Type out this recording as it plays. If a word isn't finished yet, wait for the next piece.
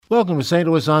Welcome to St.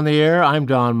 Louis on the Air. I'm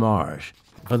Don Marsh.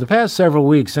 For the past several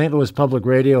weeks, St. Louis Public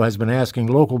Radio has been asking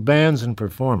local bands and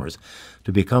performers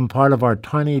to become part of our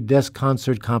Tiny Desk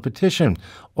Concert competition.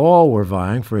 All were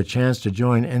vying for a chance to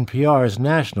join NPR's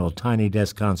National Tiny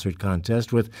Desk Concert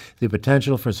Contest with the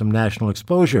potential for some national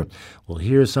exposure. We'll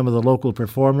hear some of the local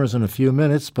performers in a few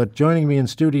minutes, but joining me in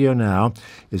studio now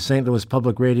is St. Louis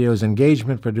Public Radio's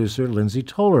engagement producer, Lindsay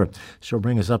Toller. She'll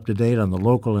bring us up to date on the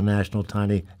local and national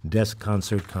Tiny Desk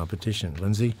Concert competition.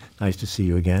 Lindsay, nice to see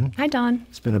you again. Hi, Don.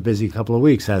 It's been a busy couple of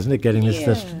weeks, hasn't it, getting this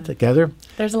stuff together?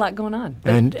 There's a lot going on.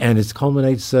 And it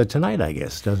culminates tonight, I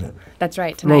guess, doesn't it? That's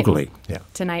right. Tonight. Locally, yeah.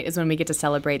 Tonight is when we get to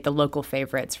celebrate the local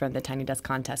favorites from the Tiny Desk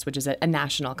Contest, which is a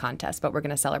national contest, but we're going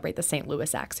to celebrate the St.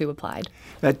 Louis acts who applied.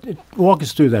 Walk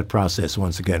us through that process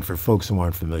once again for folks who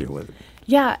aren't familiar with it.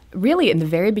 Yeah, really, in the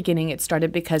very beginning, it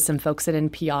started because some folks at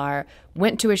NPR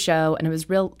went to a show, and it was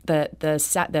real. The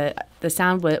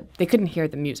sound they couldn't hear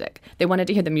the music. They wanted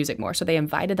to hear the music more, so they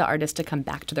invited the artist to come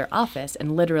back to their office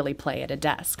and literally play at a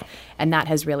desk, and that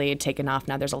has really taken off.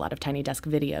 Now there's a lot of Tiny Desk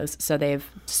videos, so they've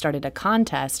started a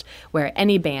contest where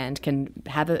any band can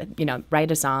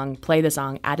write a song, play the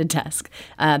song at a desk.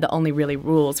 The only really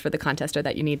rules for the contest are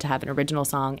that you need to have an original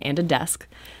song and a desk,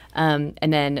 and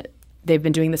then. They've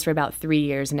been doing this for about 3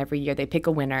 years, and every year they pick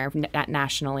a winner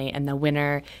nationally, and the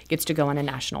winner gets to go on a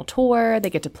national tour.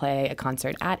 They get to play a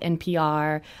concert at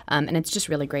NPR, and it's just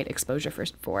really great exposure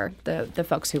for the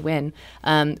folks who win.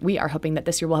 We are hoping that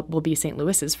this year will be St.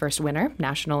 Louis's first winner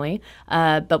nationally,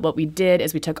 but what we did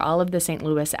is we took all of the St.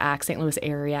 Louis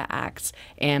area acts,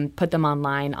 and put them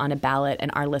online on a ballot,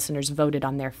 and our listeners voted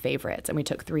on their favorites, and we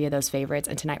took 3 of those favorites,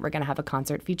 and tonight we're going to have a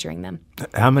concert featuring them.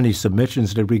 How many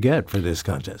submissions did we get for this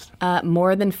contest?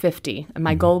 More than 50.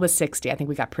 My goal was 60. I think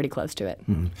we got pretty close to it.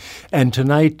 Mm-hmm. And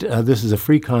tonight, this is a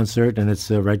free concert, and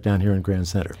it's right down here in Grand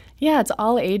Center. Yeah, it's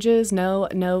all ages, no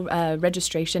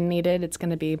registration needed. It's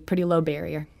going to be pretty low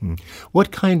barrier. Mm.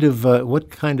 What kind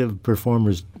of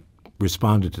performers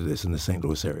responded to this in the St.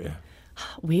 Louis area?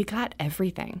 We got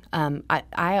everything.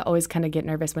 I always kind of get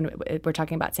nervous when we're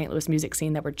talking about St. Louis music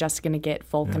scene that we're just going to get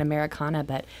folk and Americana,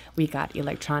 but we got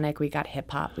electronic, we got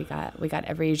hip hop, we got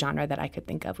every genre that I could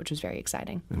think of, which was very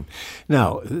exciting.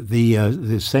 Now,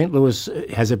 the St. Louis,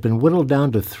 has it been whittled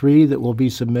down to 3 that will be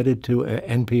submitted to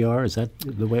NPR? Is that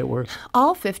the way it works?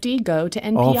 All 50 go to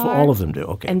NPR. All of them do,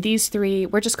 okay. And these 3,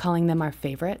 we're just calling them our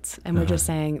favorites, and we're just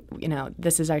saying,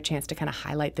 this is our chance to kind of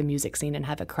highlight the music scene and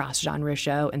have a cross-genre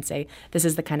show and say, this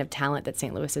is the kind of talent that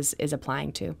St. Louis is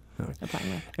applying to.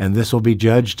 And this will be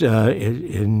judged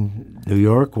in New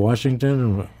York,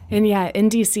 Washington? In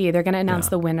D.C. They're going to announce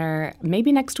the winner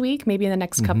maybe next week, maybe in the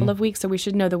next couple of weeks, so we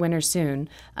should know the winner soon.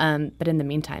 But in the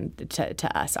meantime,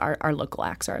 to us, our local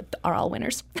acts are all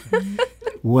winners.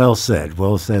 Well said,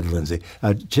 Lindsay.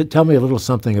 Tell me a little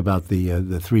something about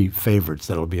the 3 favorites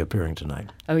that will be appearing tonight.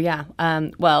 Oh, yeah.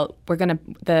 Well, we're going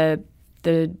to...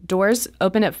 The doors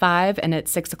open at 5, and at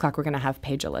 6 o'clock we're going to have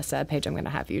Paige Alyssa. Paige, I'm going to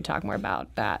have you talk more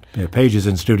about that. Yeah, Paige is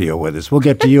in studio with us. We'll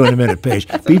get to you in a minute, Paige.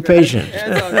 Be patient.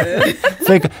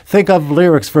 think of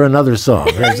lyrics for another song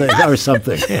or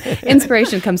something.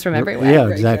 Inspiration comes from everywhere. Yeah,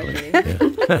 exactly.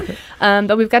 Yeah.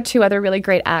 But we've got 2 other really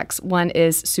great acts. One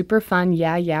is Super Fun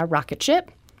Yeah Yeah Rocket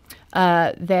Ship.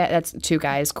 That's 2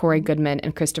 guys, Corey Goodman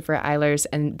and Christopher Eilers,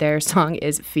 and their song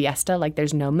is Fiesta, like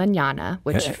there's no mañana,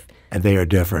 which... And they are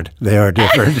different.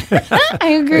 I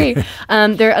agree.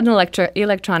 They're an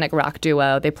electronic rock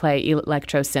duo. They play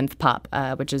electro synth pop,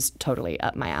 which is totally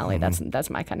up my alley. That's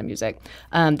my kind of music.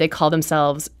 They don't call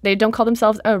themselves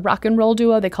a rock and roll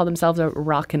duo. They call themselves a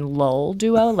rock and lull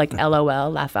duo, like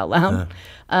LOL, laugh out loud.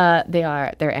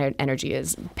 Their energy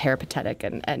is peripatetic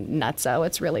and nutso.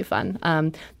 It's really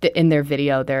fun. In their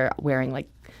video, they're wearing like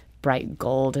bright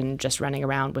gold and just running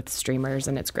around with streamers,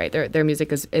 and it's great. Their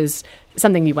music is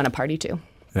something you want to party to.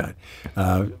 Yeah.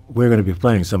 We're going to be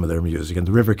playing some of their music, and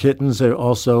the River Kittens are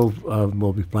also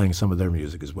will be playing some of their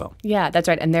music as well. Yeah, that's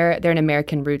right. And they're an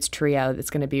American roots trio that's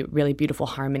going to be really beautiful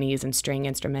harmonies and string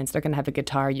instruments. They're going to have a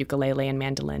guitar, ukulele, and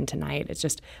mandolin tonight. It's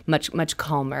just much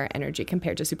calmer energy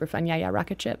compared to Super Fun Yeah Yeah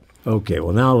Rocket Ship. Okay,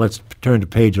 well now let's turn to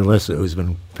Paige Alyssa, who's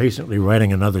been patiently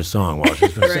writing another song while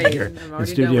she's been sitting here in the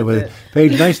studio with it.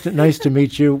 Paige, nice to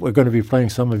meet you. We're going to be playing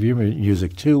some of your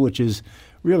music too, which is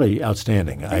really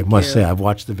outstanding. I must say, I've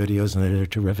watched the videos and they're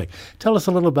terrific. Tell us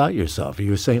a little about yourself. Are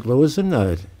you a St.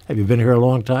 Louisan? Have you been here a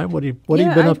long time? What have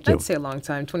you been up to? I'd say a long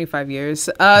time, 25 years.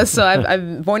 So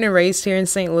I've born and raised here in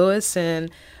St. Louis, and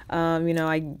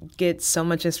I get so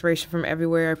much inspiration from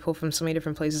everywhere. I pull from so many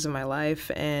different places in my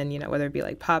life, and whether it be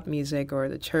like pop music or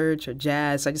the church or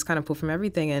jazz, I just kind of pull from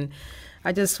everything. And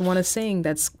I just want to sing.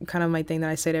 That's kind of my thing that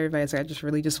I say to everybody. Is I just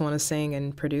really just want to sing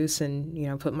and produce and, you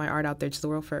know, put my art out there to the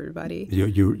world for everybody.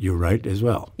 You write as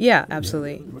well. Yeah,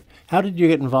 absolutely. How did you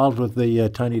get involved with the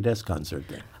Tiny Desk concert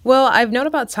thing? Well, I've known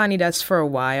about Tiny Desk for a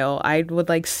while. I would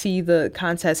like see the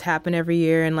contest happen every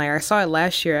year, and like I saw it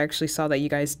last year. I actually saw that you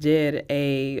guys did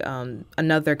a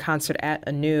another concert at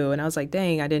Anu, and I was like,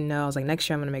 dang, I didn't know. I was like, next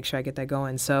year I'm gonna make sure I get that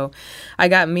going. So I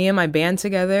got me and my band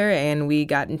together, and we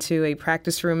got into a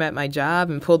practice room at my job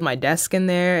and pulled my desk in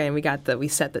there, and we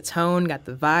set the tone, got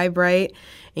the vibe right,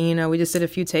 and you know, we just did a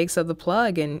few takes of the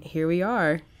plug, and here we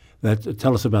are.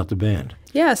 Tell us about the band.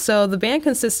 Yeah, so the band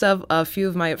consists of a few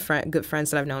of my good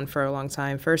friends that I've known for a long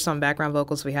time. First, on background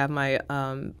vocals, we have my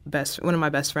one of my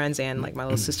best friends and like my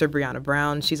little sister, Brianna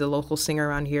Brown. She's a local singer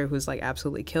around here who's like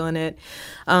absolutely killing it.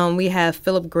 We have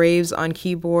Philip Graves on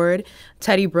keyboard,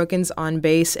 Teddy Brookins on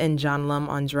bass, and John Lum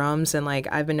on drums. And like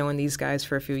I've been knowing these guys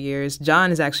for a few years. John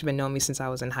has actually been knowing me since I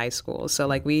was in high school. So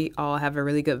like we all have a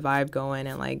really good vibe going,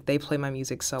 and like they play my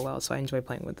music so well. So I enjoy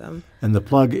playing with them. And the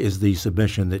plug is the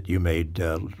submission that you made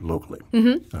locally.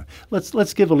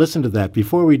 Let's give a listen to that.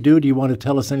 Before we do you want to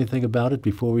tell us anything about it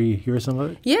before we hear some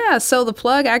of it? Yeah, so the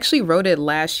plug, I actually wrote it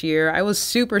last year. I was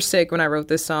super sick when I wrote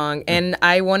this song, and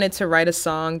I wanted to write a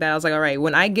song that I was like, all right,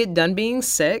 when I get done being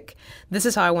sick, this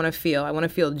is how I want to feel. I want to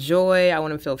feel joy. I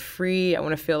want to feel free. I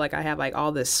want to feel like I have like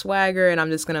all this swagger, and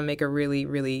I'm just going to make a really,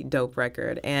 really dope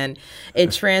record. And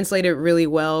it translated really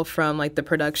well from like the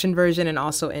production version and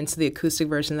also into the acoustic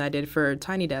version that I did for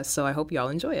Tiny Desk. So I hope y'all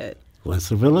enjoy it. Let's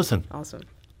have a listen. Awesome.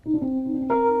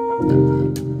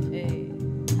 Hey,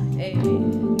 hey,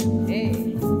 hey.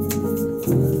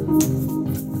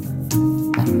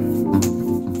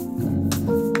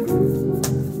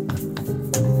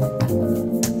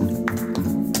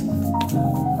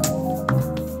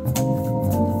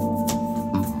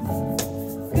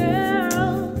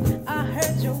 Girl, I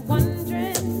heard you're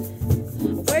wondering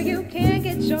where you can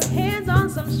get your hands on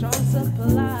some strong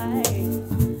supply.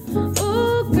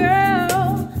 Ooh,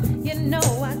 girl, you know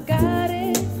I got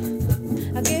it.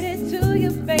 I'll get it to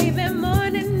you, baby,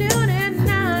 morning, noon, and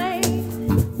night.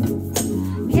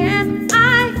 Can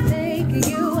I take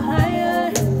you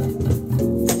higher,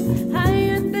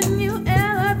 higher than you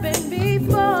ever been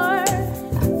before?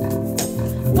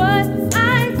 What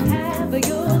I have,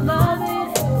 you'll love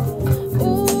it.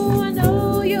 Ooh, I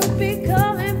know you'll be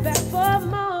coming back for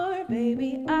more,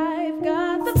 baby. I've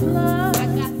got the plug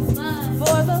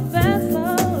for the best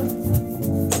love.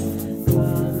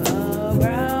 Come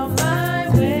around my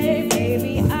way,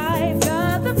 baby. I've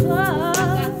got the plug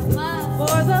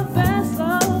for the best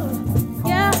love.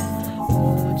 Yeah,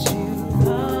 won't you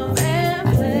come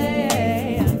and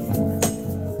play?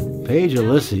 Paige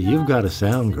Alyssa, you've got a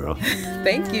sound, girl.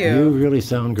 Thank You you. really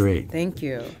sound great. Thank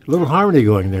you. A little harmony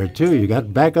going there too. You got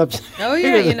backups. Oh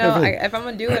yeah, you know, if I'm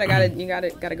gonna do it, you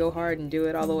gotta go hard and do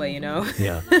it all the way, you know.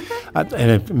 Yeah. In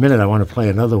a minute, I want to play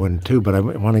another one too, but I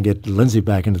want to get Lindsay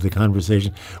back into the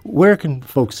conversation. Where can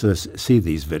folks see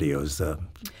these videos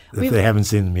if they haven't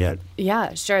seen them yet?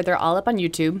 Yeah, sure. They're all up on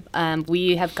YouTube.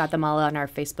 We have got them all on our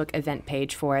Facebook event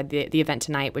page for the event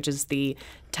tonight, which is the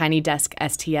Tiny Desk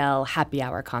STL Happy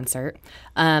Hour concert.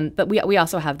 But we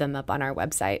also have them up on our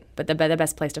website. But the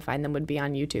best place to find them would be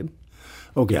on YouTube.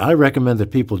 Okay, I recommend that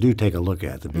people do take a look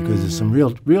at them because there's some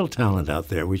real talent out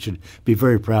there. We should be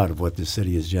very proud of what this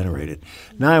city has generated.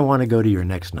 Now I want to go to your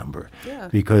next number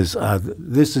because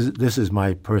this is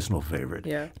my personal favorite.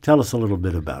 Yeah. Tell us a little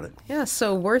bit about it. Yeah,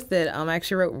 so Worth It, I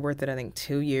actually wrote Worth It, I think,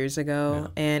 2 years ago.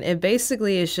 Yeah. And it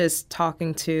basically is just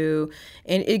talking to,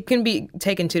 and it can be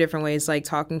taken two different ways, like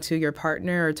talking to your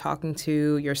partner or talking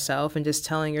to yourself and just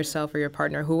telling yourself or your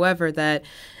partner, whoever, that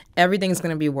everything's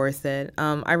going to be worth it.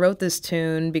 I wrote this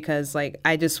tune because, like,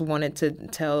 I just wanted to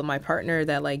tell my partner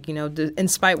that, like, you know, in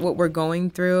spite what we're going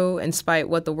through, in spite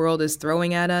what the world is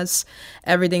throwing at us,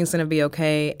 everything's going to be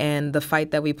okay. And the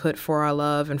fight that we put for our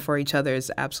love and for each other is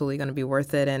absolutely going to be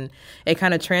worth it. And it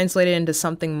kind of translated into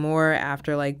something more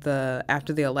after the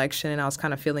election. And I was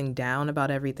kind of feeling down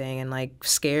about everything and, like,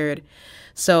 scared.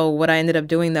 So what I ended up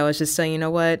doing, though, is just saying, you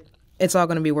know what? It's all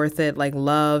going to be worth it. Like,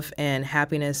 love and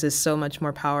happiness is so much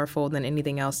more powerful than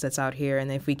anything else that's out here.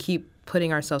 And if we keep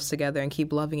putting ourselves together and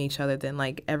keep loving each other, then,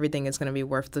 like, everything is going to be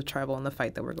worth the trouble and the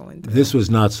fight that we're going through. This was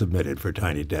not submitted for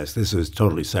Tiny Desk. This was a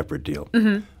totally separate deal.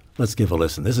 Mm-hmm. Let's give a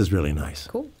listen. This is really nice.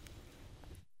 Cool.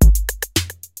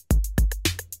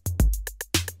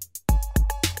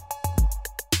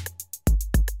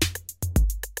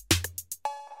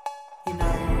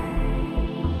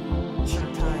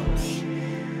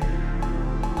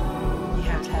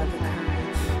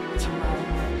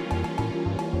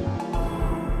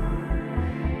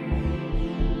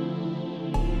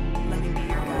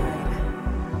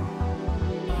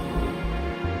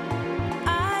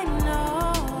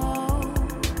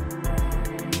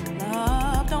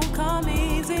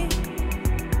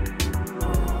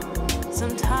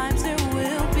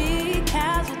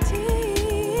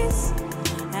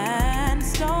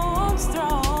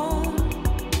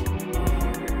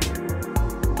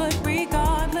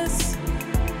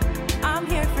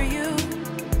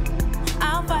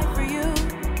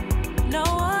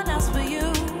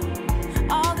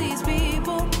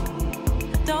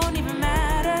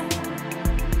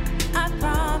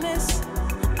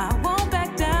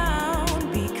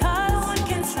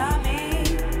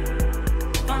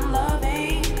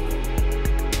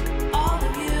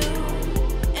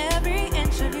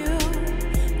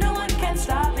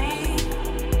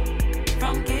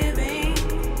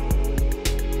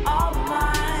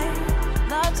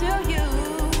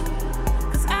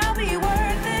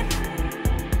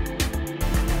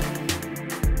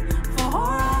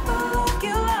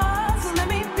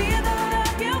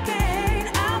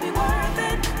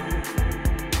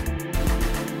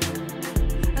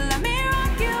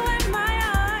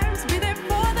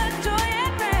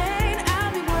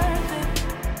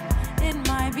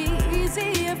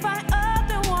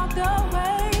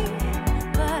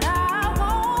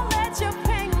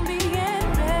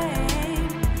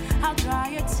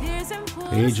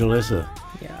 Paige Alyssa.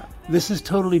 Yeah. This is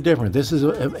totally different. This is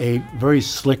a very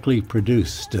slickly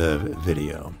produced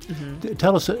video.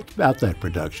 Tell us about that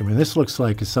production. I mean, this looks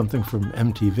like it's something from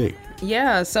MTV.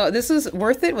 Yeah, so this is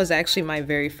Worth It was actually my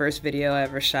very first video I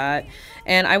ever shot.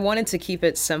 And I wanted to keep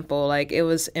it simple. Like, it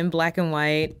was in black and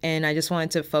white, and I just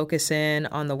wanted to focus in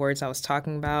on the words I was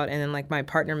talking about. And then, like, my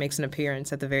partner makes an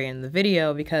appearance at the very end of the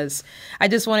video because I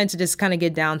just wanted to just kind of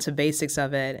get down to basics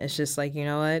of it. It's just like, you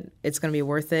know what? It's going to be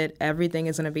worth it. Everything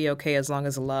is going to be okay as long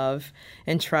as love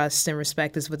and trust and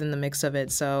respect is within the mix of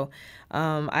it. So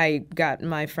I got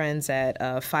my friends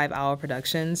at 5 Hour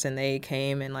Productions, and they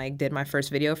came and like did my first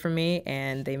video for me,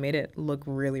 and they made it look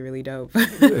really, really dope.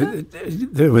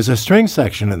 There was a string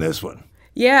section in this one.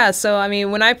 Yeah, so I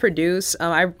mean, when I produce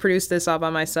this all by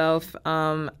myself.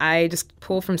 I just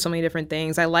pull from so many different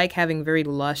things. I like having very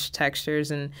lush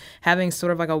textures and having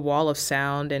sort of like a wall of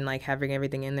sound and like having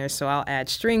everything in there. So I'll add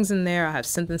strings in there, I'll have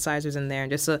synthesizers in there,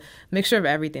 and just a mixture of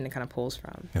everything that kind of pulls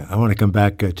from. Yeah, I want to come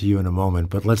back to you in a moment,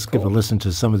 but let's give a listen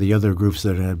to some of the other groups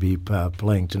that are going to be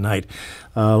playing tonight.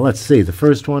 Let's see. The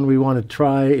first one we want to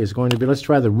try is going to be, let's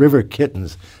try the River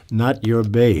Kittens. Not Your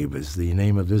Babe is the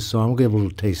name of this song. We'll give a little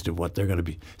taste of what they're going to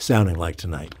be sounding like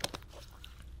tonight.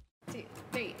 2,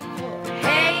 3, 4.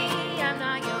 Hey, I'm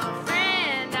not your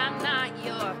friend, I'm not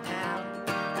your pal.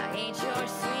 I ain't your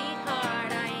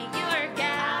sweetheart, I ain't your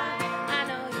gal. I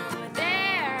know you were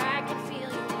there, I can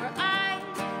feel your eyes,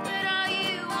 but all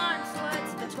you want's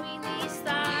what's between these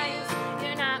thighs.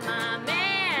 You're not my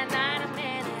man, not a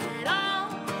man at all.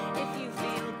 If you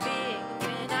feel big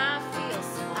when I feel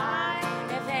small,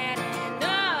 I've had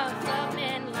enough of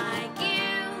men like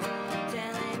you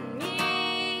telling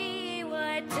me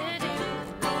what to do.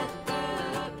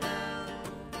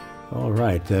 All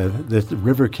right. The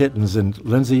River Kittens and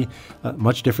Lindsay,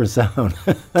 much different sound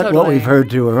than what Totally. we've heard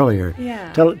to earlier.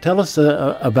 Yeah. Tell us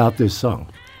about this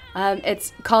song.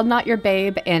 It's called Not Your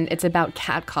Babe, and it's about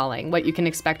catcalling. What you can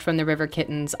expect from the River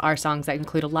Kittens are songs that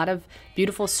include a lot of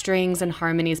beautiful strings and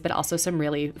harmonies, but also some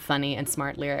really funny and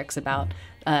smart lyrics about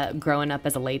growing up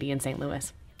as a lady in St.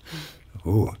 Louis.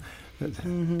 Ooh.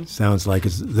 Sounds like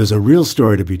there's a real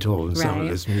story to be told in some of Right.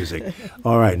 this music.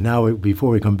 All right, now before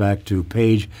we come back to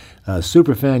Paige,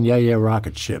 superfan Yeah Yeah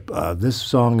Rocket Ship. This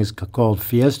song is called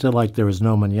Fiesta Like There Is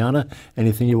No Mañana.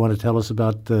 Anything you want to tell us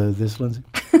about this, Lindsay?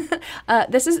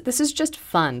 This is just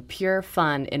fun, pure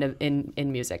fun in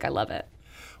music. I love it.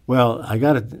 Well, I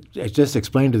got to just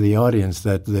explain to the audience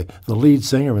that the lead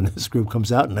singer in this group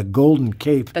comes out in a golden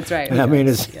cape. That's right. I mean,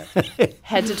 it's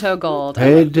Head to toe gold.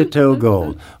 head to toe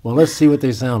gold. Well, let's see what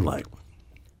they sound like.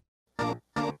 I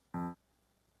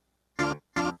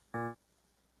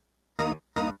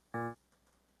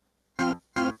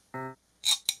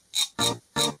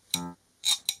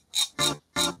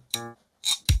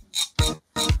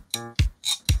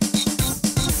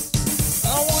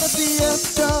want a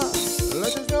fiesta,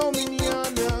 like there's no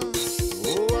mañana.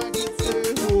 Oh, I can say,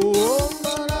 oh,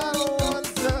 but I don't want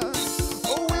to.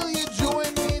 Oh, will you join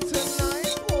me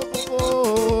tonight, por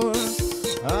favor?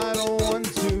 I don't want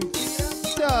to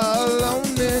fiesta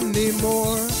alone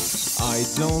anymore. I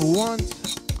don't want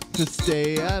to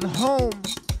stay at home.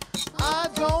 I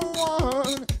don't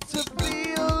want to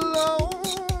be alone.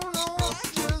 Oh, I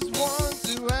just want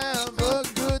to have a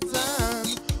good time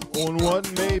on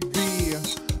what may be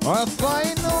our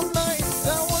final night. I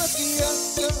want to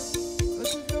fiesta.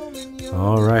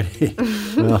 All righty.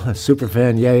 Well,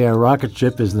 superfan Yeah Yeah Rocket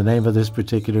Ship is the name of this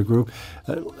particular group.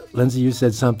 Lindsay, you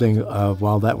said something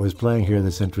while that was playing here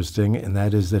that's interesting, and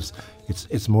that is that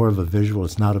it's more of a visual.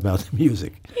 It's not about the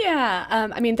music. Yeah,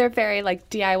 I mean, they're very like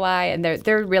DIY, and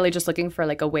they're really just looking for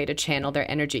like a way to channel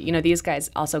their energy. You know, these guys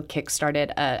also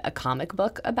kickstarted a comic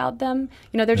book about them.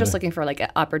 You know, they're just looking for like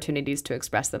opportunities to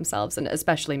express themselves, and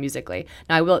especially musically.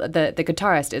 Now, the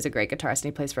guitarist is a great guitarist,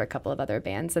 and he plays for a couple of other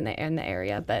bands in the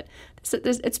area. But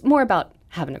it's more about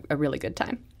having a really good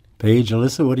time. Paige,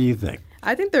 Alyssa, what do you think?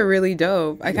 I think they're really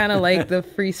dope. I kind of like the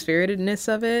free-spiritedness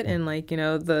of it and, like, you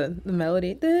know, the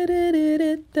melody. Oh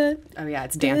yeah,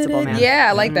 it's danceable, man. Yeah,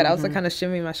 I like that. I was like kind of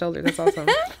shimmying my shoulder. That's awesome.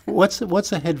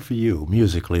 What's ahead for you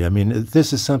musically? I mean,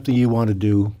 this is something you want to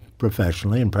do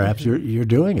professionally, and perhaps you're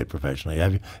doing it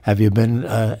professionally. Have you been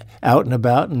out and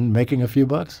about and making a few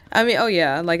bucks? I mean, oh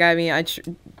yeah. Like, I mean,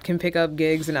 can pick up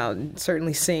gigs, and I'll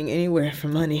certainly sing anywhere for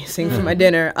money, sing for my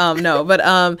dinner. No, but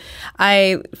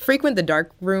I frequent the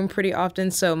dark room pretty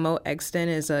often. So Mo Exton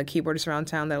is a keyboardist around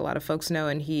town that a lot of folks know,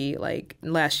 and he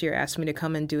last year asked me to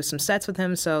come and do some sets with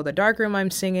him. So the dark room,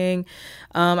 I'm singing.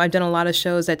 I've done a lot of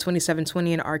shows at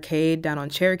 2720 and Arcade down on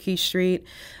Cherokee Street.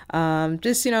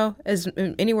 Just, as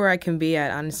anywhere I can be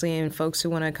at, honestly, and folks who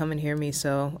want to come and hear me.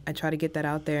 So I try to get that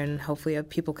out there, and hopefully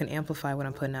people can amplify what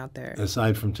I'm putting out there.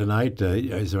 Aside from tonight,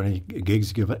 is there any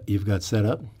gigs you've got set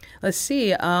up? Let's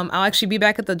see. I'll actually be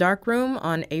back at the Dark Room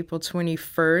on April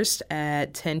 21st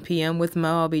at 10 p.m. with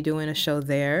Mo. I'll be doing a show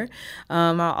there.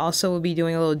 I'll also will be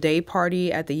doing a little day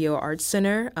party at the Yale Arts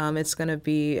Center. It's going to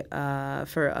be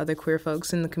for other queer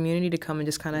folks in the community to come and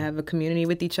just kind of have a community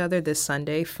with each other this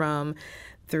Sunday from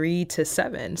 3 to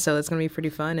 7. So it's going to be pretty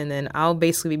fun. And then I'll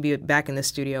basically be back in the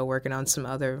studio working on some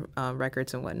other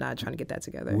records and whatnot, trying to get that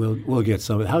together. We'll get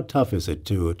some. How tough is it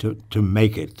to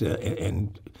make it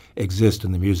and exist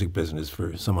in the music business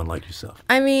for someone like yourself?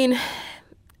 I mean,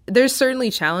 there's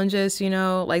certainly challenges, you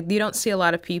don't see a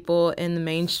lot of people in the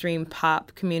mainstream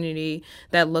pop community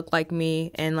that look like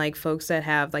me and folks that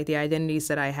have the identities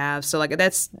that I have. So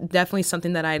that's definitely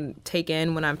something that I take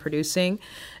in when I'm producing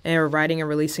or writing and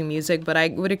releasing music.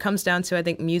 But what it comes down to, I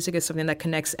think music is something that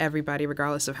connects everybody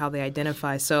regardless of how they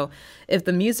identify. So if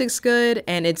the music's good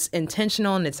and it's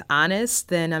intentional and it's honest,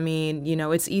 then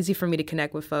it's easy for me to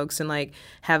connect with folks and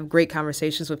have great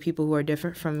conversations with people who are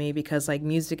different from me, because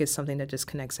music is something that just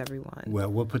connects everyone.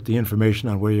 Well, we'll put the information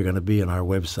on where you're going to be on our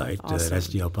website awesome. At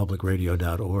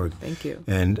stlpublicradio.org. Thank you.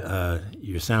 And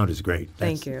your sound is great.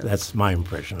 Thank you. That's my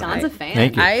impression. Don's a fan.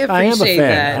 Thank you. I appreciate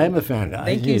that. I am a fan.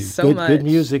 Thank you so good, much. Good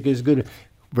music is good.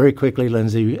 Very quickly,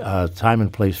 Lindsay, time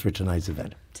and place for tonight's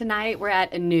event. Tonight we're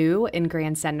at Anew in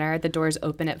Grand Center. The doors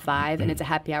open at 5, and it's a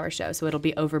happy hour show, so it'll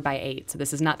be over by 8. So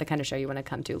this is not the kind of show you want to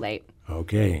come to late.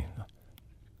 Okay.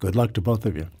 Good luck to both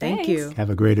of you. Thank you. Have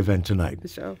a great event tonight. For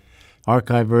sure.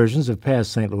 Archive versions of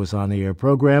past St. Louis On the Air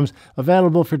programs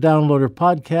available for download or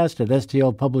podcast at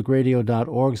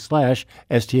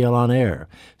stlpublicradio.org/stlonair.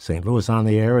 St. Louis On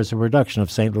the Air is a production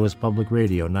of St. Louis Public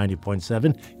Radio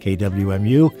 90.7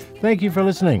 KWMU. Thank you for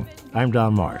listening. I'm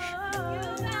Don Marsh.